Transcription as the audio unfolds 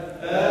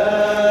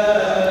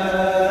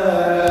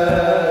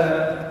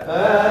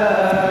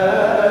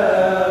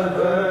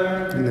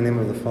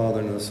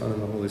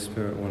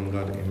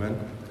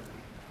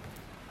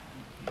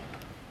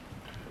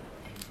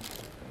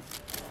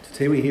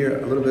Today we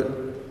hear a little bit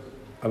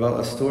about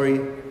a story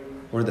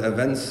or the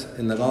events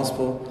in the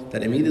Gospel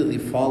that immediately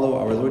follow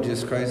our Lord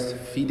Jesus Christ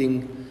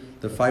feeding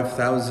the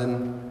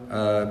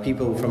 5,000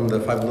 people from the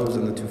 5 loaves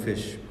and the 2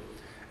 fish.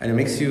 And it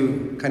makes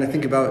you kind of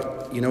think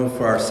about,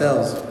 for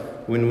ourselves,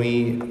 when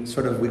we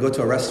go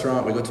to a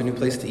restaurant, we go to a new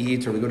place to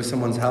eat, or we go to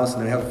someone's house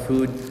and they have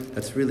food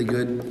that's really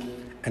good,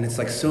 and it's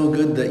like so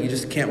good that you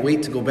just can't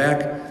wait to go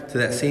back to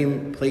that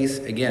same place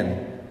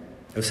again.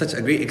 It was such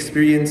a great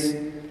experience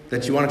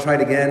that you want to try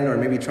it again, or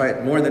maybe try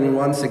it more than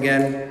once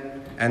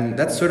again. And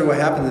that's sort of what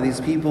happened to these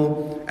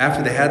people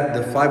after they had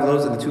the 5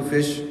 loaves and the 2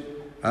 fish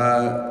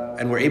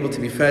and were able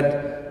to be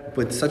fed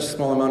with such a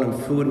small amount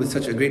of food, with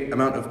such a great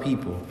amount of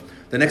people.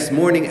 The next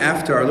morning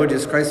after our Lord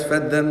Jesus Christ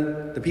fed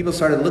them, the people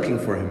started looking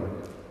for him.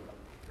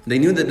 They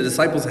knew that the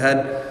disciples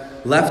had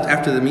left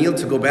after the meal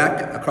to go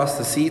back across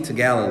the sea to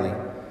Galilee.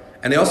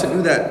 And they also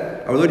knew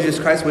that our Lord Jesus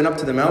Christ went up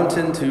to the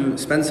mountain to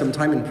spend some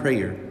time in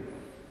prayer.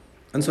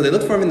 And so they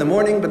looked for him in the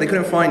morning, but they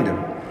couldn't find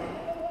him.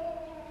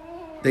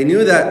 They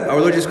knew that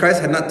our Lord Jesus Christ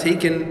had not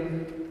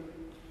taken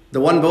the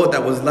one boat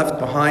that was left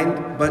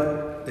behind,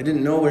 but they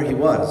didn't know where he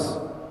was.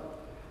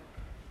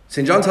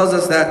 St. John tells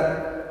us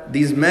that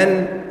these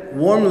men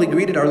warmly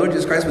greeted our Lord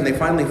Jesus Christ when they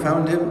finally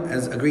found him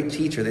as a great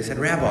teacher. They said,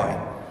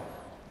 "Rabbi."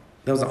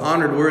 That was an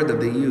honored word that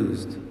they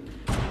used.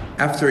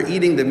 After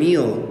eating the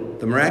meal,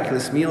 the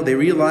miraculous meal, they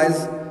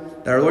realized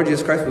that our Lord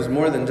Jesus Christ was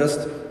more than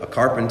just a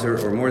carpenter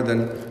or more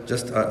than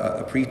just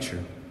a preacher.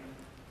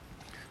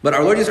 But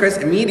our Lord Jesus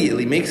Christ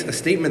immediately makes a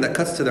statement that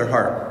cuts to their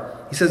heart.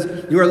 He says,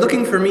 "You are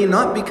looking for me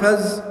not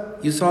because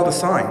you saw the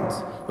signs,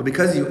 but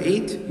because you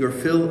ate your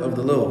fill of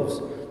the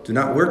loaves. Do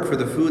not work for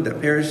the food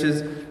that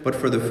perishes, but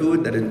for the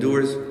food that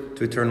endures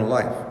to eternal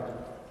life."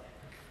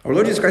 Our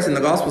Lord Jesus Christ in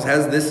the Gospels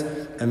has this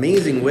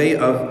amazing way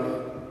of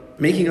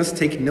making us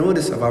take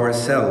notice of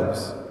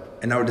ourselves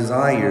and our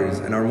desires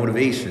and our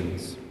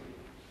motivations.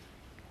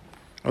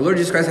 Our Lord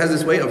Jesus Christ has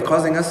this way of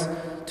causing us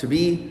to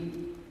be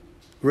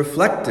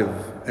reflective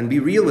and be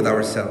real with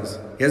ourselves.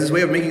 He has this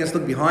way of making us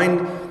look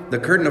behind the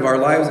curtain of our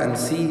lives and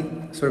see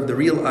sort of the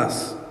real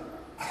us.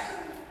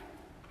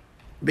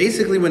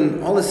 Basically,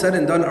 when all is said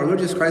and done, our Lord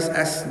Jesus Christ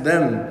asks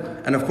them,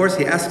 and of course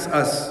He asks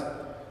us,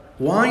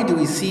 why do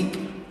we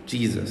seek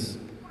Jesus?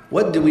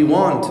 What do we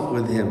want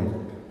with Him?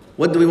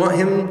 What do we want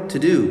Him to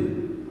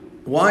do?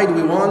 Why do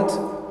we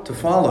want to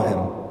follow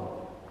Him?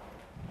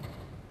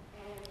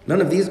 None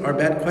of these are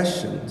bad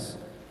questions.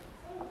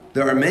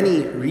 There are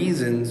many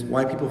reasons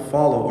why people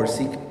follow or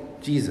seek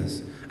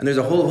Jesus. And there's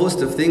a whole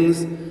host of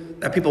things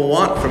that people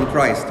want from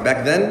Christ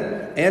back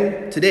then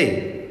and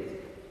today.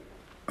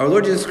 Our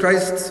Lord Jesus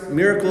Christ's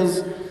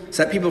miracles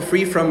set people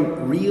free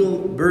from real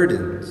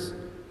burdens,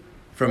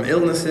 from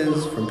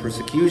illnesses, from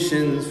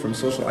persecutions, from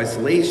social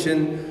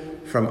isolation,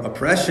 from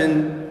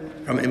oppression,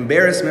 from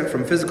embarrassment,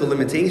 from physical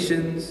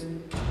limitations.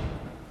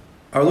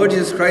 Our Lord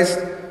Jesus Christ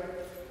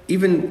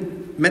even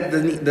met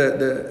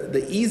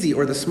the easy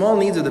or the small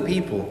needs of the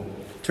people,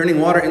 turning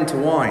water into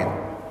wine.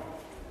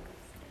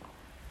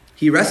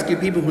 He rescued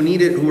people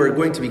who were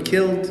going to be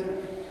killed,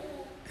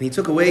 and He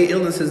took away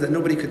illnesses that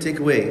nobody could take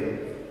away.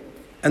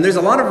 And there's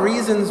a lot of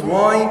reasons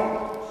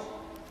why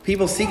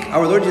people seek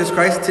our Lord Jesus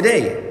Christ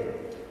today.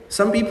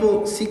 Some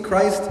people seek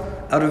Christ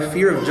out of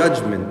fear of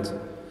judgment.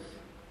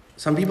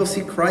 Some people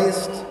seek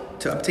Christ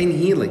to obtain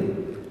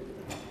healing.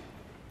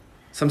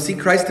 Some seek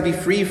Christ to be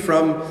free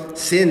from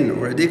sin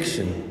or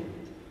addiction.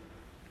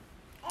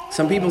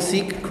 Some people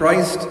seek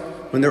Christ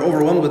when they're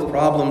overwhelmed with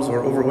problems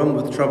or overwhelmed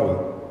with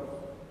trouble.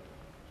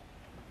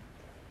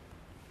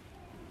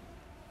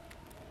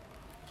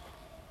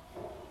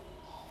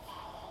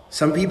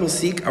 Some people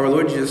seek our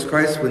Lord Jesus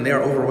Christ when they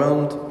are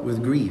overwhelmed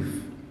with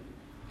grief.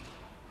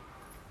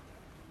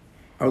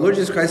 Our Lord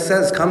Jesus Christ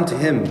says, "Come to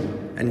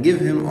Him and give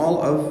Him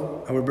all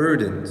of our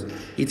burdens."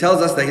 He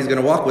tells us that He's going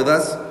to walk with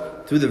us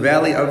through the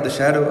valley of the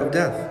shadow of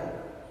death.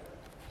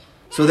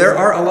 So there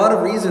are a lot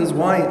of reasons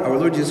why our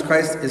Lord Jesus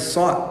Christ is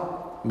sought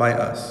by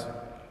us.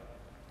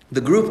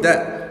 The group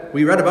that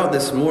we read about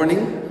this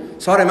morning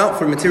sought Him out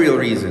for material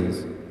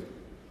reasons.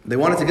 They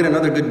wanted to get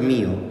another good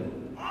meal.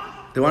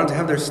 They wanted to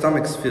have their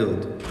stomachs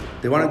filled.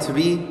 They wanted to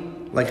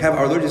have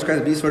our Lord Jesus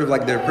Christ be sort of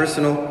like their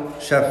personal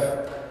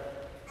chef.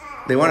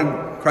 They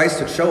wanted Christ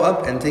to show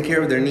up and take care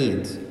of their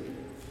needs.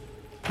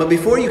 But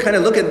before you kind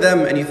of look at them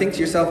and you think to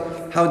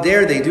yourself, how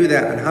dare they do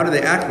that and how do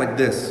they act like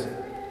this?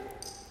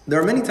 There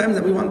are many times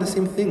that we want the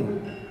same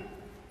thing.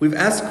 We've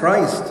asked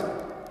Christ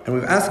and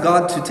we've asked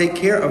God to take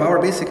care of our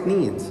basic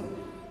needs.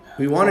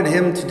 We wanted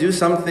Him to do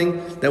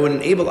something that would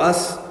enable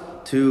us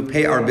to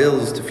pay our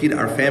bills, to feed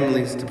our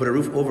families, to put a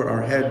roof over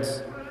our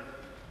heads.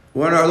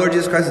 We wanted our Lord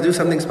Jesus Christ to do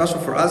something special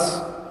for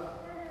us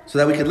so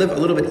that we could live a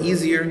little bit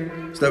easier,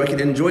 so that we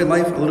could enjoy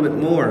life a little bit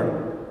more.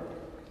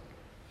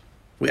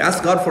 We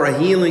asked God for a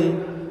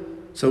healing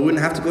so we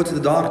wouldn't have to go to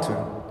the doctor.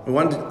 We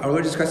wanted our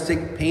Lord Jesus Christ to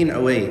take pain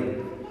away.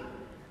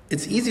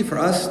 It's easy for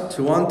us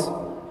to want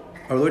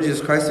our Lord Jesus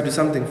Christ to do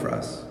something for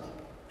us.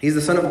 He's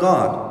the Son of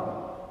God.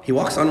 He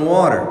walks on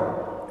water,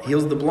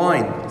 heals the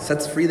blind,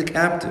 sets free the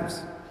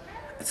captives.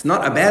 It's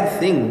not a bad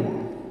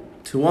thing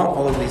to want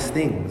all of these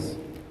things.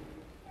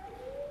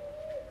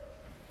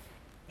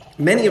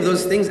 Many of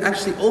those things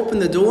actually open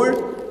the door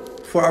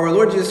for our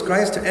Lord Jesus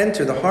Christ to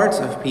enter the hearts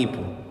of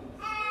people.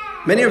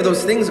 Many of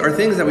those things are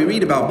things that we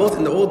read about both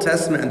in the Old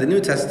Testament and the New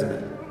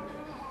Testament.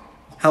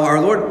 How our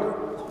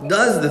Lord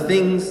does the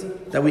things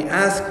that we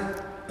ask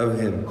of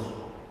Him.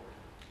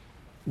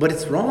 But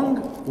it's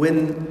wrong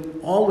when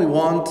all we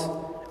want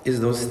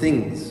is those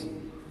things.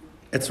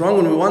 It's wrong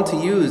when we want to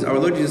use our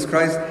Lord Jesus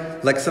Christ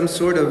like some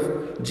sort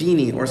of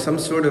genie or some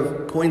sort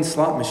of coin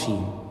slot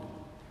machine.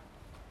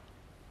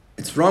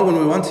 It's wrong when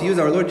we want to use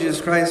our Lord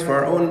Jesus Christ for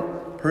our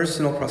own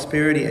personal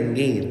prosperity and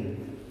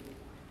gain.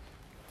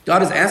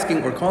 God is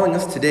asking or calling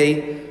us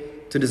today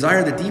to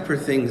desire the deeper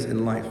things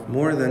in life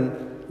more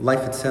than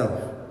life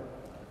itself.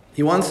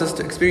 He wants us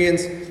to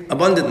experience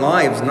abundant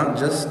lives, not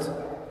just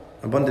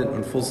abundant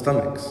on full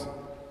stomachs.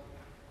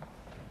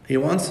 He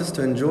wants us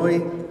to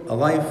enjoy a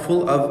life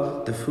full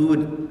of the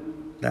food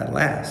that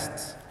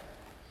lasts.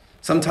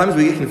 Sometimes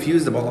we get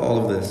confused about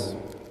all of this.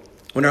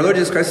 When our Lord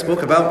Jesus Christ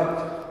spoke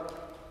about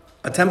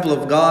a temple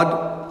of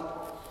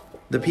God,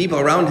 the people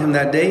around Him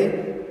that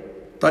day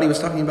thought He was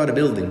talking about a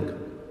building.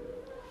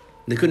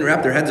 They couldn't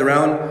wrap their heads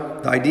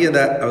around the idea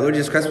that our Lord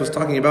Jesus Christ was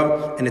talking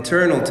about an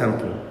eternal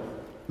temple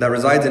that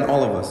resides in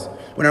all of us.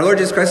 When our Lord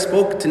Jesus Christ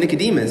spoke to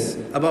Nicodemus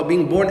about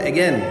being born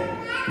again,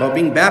 about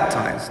being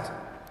baptized,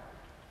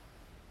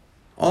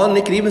 all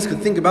Nicodemus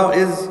could think about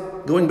is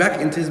going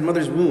back into his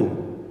mother's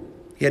womb.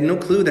 He had no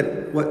clue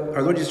that what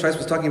our Lord Jesus Christ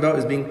was talking about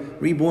is being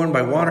reborn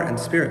by water and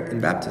spirit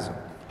in baptism.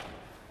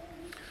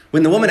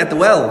 When the woman at the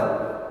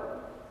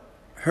well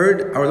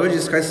heard our Lord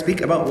Jesus Christ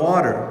speak about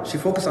water, she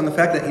focused on the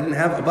fact that He didn't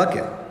have a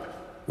bucket.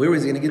 Where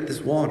was He going to get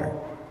this water?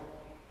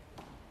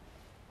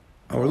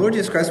 Our Lord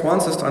Jesus Christ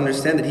wants us to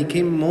understand that He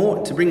came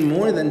to bring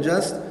more than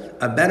just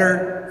a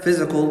better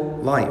physical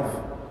life.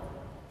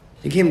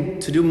 He came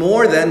to do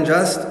more than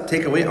just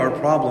take away our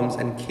problems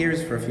and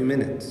cares for a few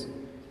minutes.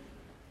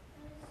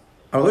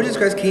 Our Lord Jesus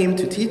Christ came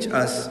to teach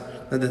us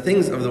that the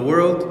things of the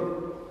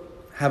world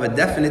have a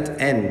definite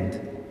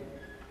end.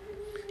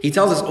 He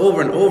tells us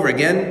over and over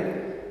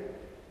again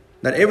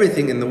that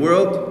everything in the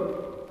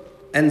world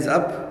ends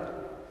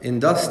up in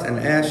dust and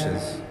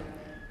ashes.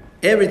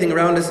 Everything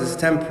around us is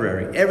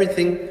temporary.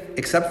 Everything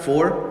except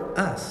for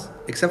us,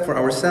 except for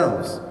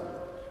ourselves.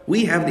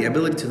 We have the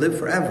ability to live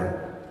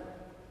forever.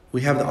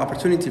 We have the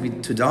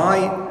opportunity to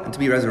die and to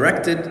be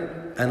resurrected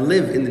and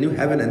live in the new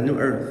heaven and new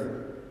earth.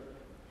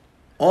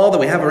 All that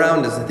we have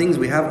around us, the things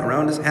we have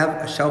around us, have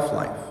a shelf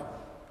life.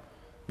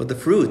 But the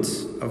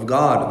fruits of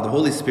God, of the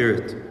Holy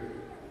Spirit,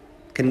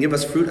 can give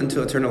us fruit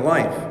unto eternal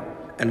life.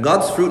 And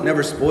God's fruit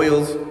never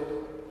spoils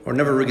or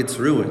never gets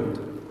ruined.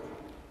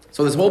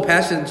 So this whole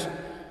passage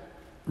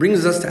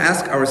brings us to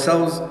ask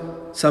ourselves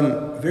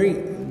some very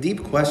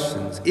deep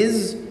questions.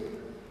 Is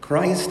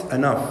Christ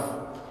enough?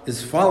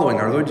 Is following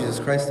our Lord Jesus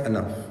Christ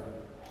enough?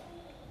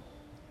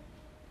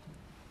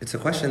 It's a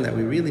question that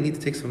we really need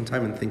to take some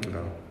time and think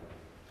about.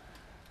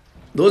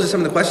 Those are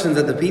some of the questions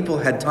that the people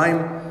had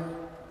time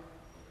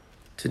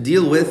to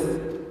deal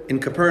with in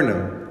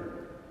Capernaum.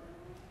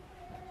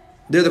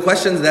 They're the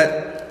questions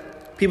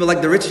that people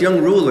like the rich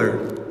young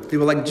ruler,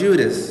 people like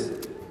Judas,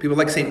 people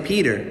like St.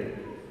 Peter,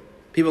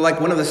 people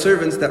like one of the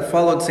servants that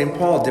followed St.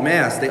 Paul,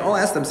 Demas, they all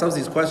asked themselves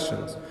these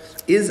questions.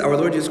 Is our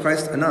Lord Jesus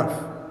Christ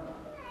enough?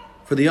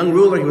 For the young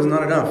ruler, He was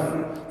not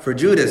enough. For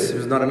Judas, He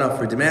was not enough.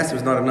 For Demas, He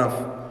was not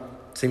enough.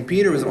 St.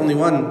 Peter was the only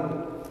one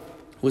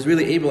who was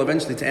really able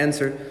eventually to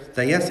answer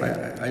that, yes,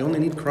 I only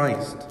need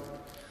Christ.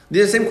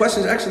 These are the same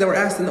questions actually that were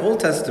asked in the Old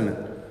Testament.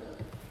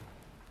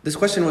 This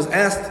question was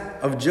asked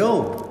of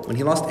Job when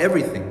he lost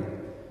everything.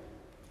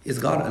 Is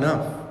God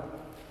enough?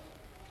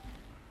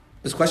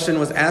 This question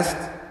was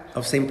asked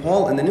of St.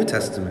 Paul in the New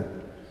Testament.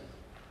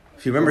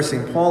 If you remember,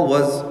 St. Paul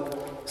was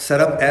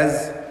set up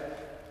as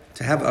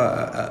to have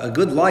a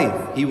good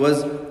life. He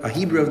was a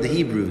Hebrew of the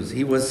Hebrews.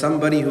 He was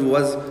somebody who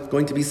was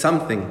going to be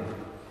something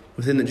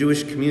within the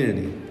Jewish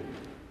community.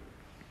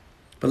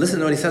 But listen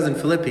to what he says in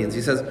Philippians.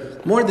 He says,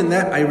 "More than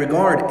that, I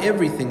regard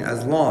everything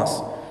as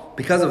loss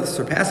because of the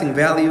surpassing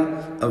value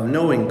of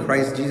knowing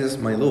Christ Jesus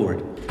my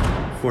Lord.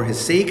 For His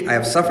sake I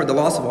have suffered the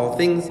loss of all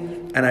things,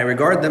 and I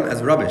regard them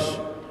as rubbish,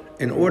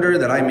 in order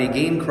that I may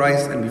gain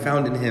Christ and be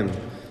found in Him,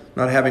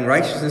 not having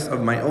righteousness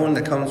of my own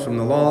that comes from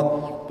the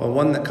law, but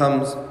one that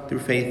comes through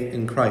faith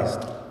in Christ."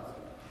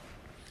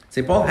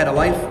 St. Paul had a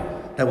life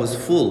that was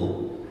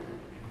full.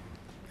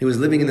 He was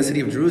living in the city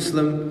of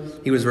Jerusalem.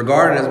 He was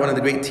regarded as one of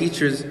the great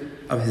teachers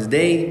of his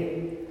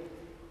day.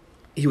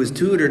 He was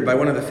tutored by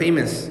one of the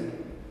famous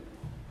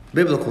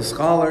biblical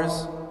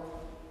scholars.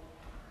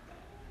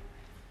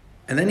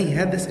 And then he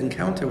had this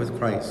encounter with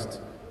Christ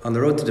on the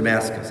road to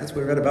Damascus. That's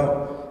what we read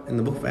about in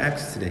the book of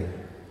Acts today.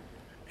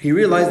 He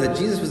realized that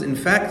Jesus was in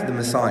fact the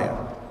Messiah.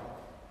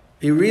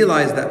 He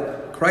realized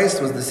that Christ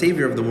was the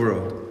Savior of the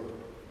world.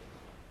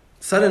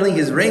 Suddenly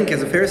his rank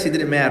as a Pharisee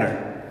didn't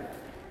matter.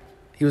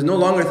 He was no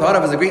longer thought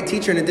of as a great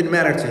teacher, and it didn't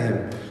matter to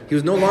him. He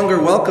was no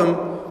longer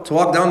welcome to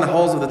walk down the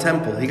halls of the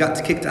temple. He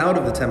got kicked out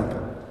of the temple.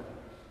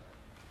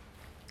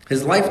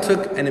 His life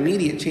took an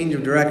immediate change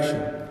of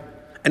direction.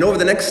 And over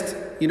the next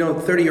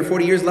 30 or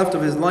 40 years left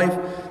of his life,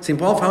 St.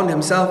 Paul found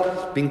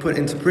himself being put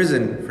into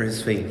prison for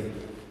his faith.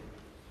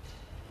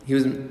 He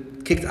was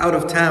kicked out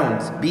of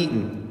towns,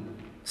 beaten,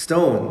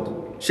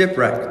 stoned,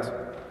 shipwrecked.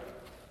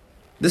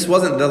 This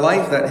wasn't the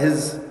life that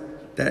his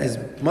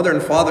mother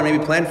and father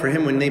maybe planned for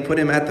him when they put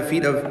him at the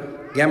feet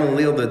of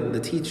Gamaliel, the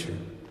teacher.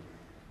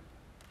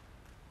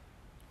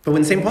 But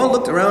when St. Paul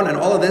looked around at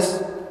all of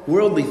this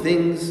worldly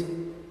things,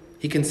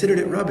 he considered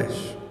it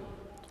rubbish.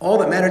 All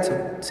that mattered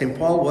to St.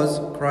 Paul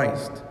was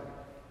Christ.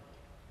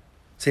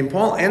 St.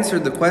 Paul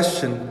answered the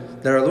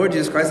question that our Lord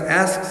Jesus Christ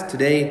asks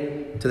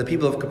today to the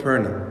people of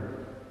Capernaum.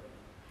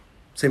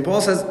 St. Paul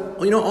says,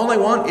 all I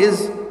want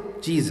is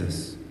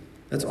Jesus.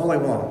 That's all I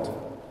want.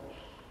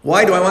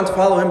 Why do I want to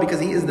follow him? Because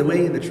he is the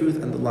way, the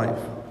truth, and the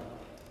life.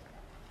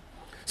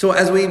 So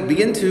as we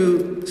begin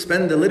to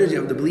spend the liturgy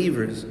of the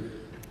believers,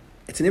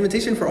 it's an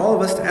invitation for all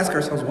of us to ask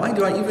ourselves, why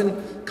do I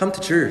even come to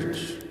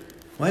church?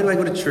 Why do I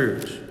go to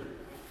church?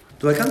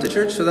 Do I come to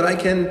church so that I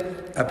can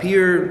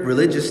appear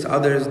religious to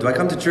others? Do I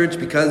come to church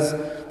because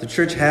the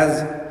church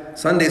has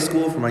Sunday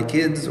school for my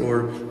kids?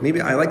 Or maybe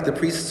I like the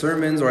priest's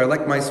sermons, or I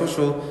like my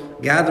social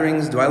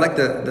gatherings? Do I like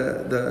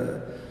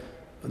the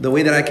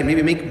way that I can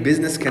maybe make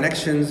business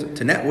connections,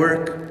 to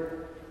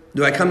network?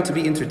 Do I come to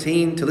be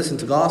entertained, to listen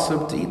to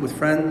gossip, to eat with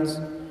friends?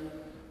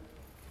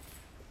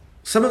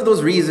 Some of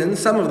those reasons,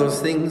 some of those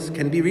things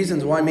can be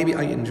reasons why maybe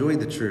I enjoy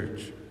the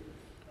church.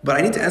 But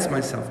I need to ask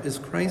myself, is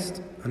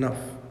Christ enough?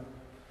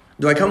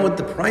 Do I come with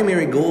the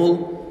primary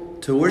goal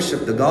to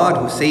worship the God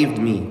who saved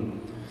me,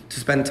 to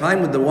spend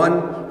time with the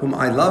one whom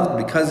I loved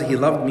because he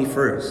loved me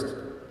first?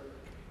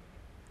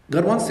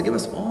 God wants to give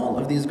us all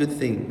of these good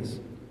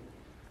things,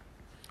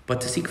 but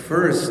to seek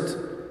first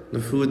the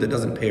food that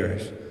doesn't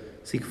perish.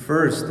 Seek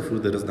first the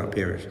food that does not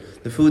perish,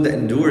 the food that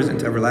endures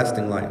into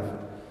everlasting life.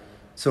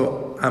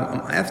 So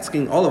I'm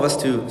asking all of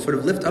us to sort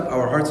of lift up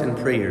our hearts in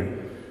prayer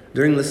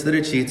during this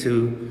liturgy,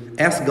 to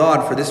ask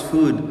God for this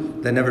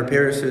food that never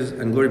perishes,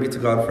 and glory be to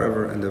God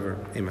forever and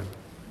ever. Amen.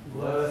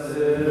 Blessed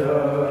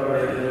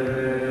are you.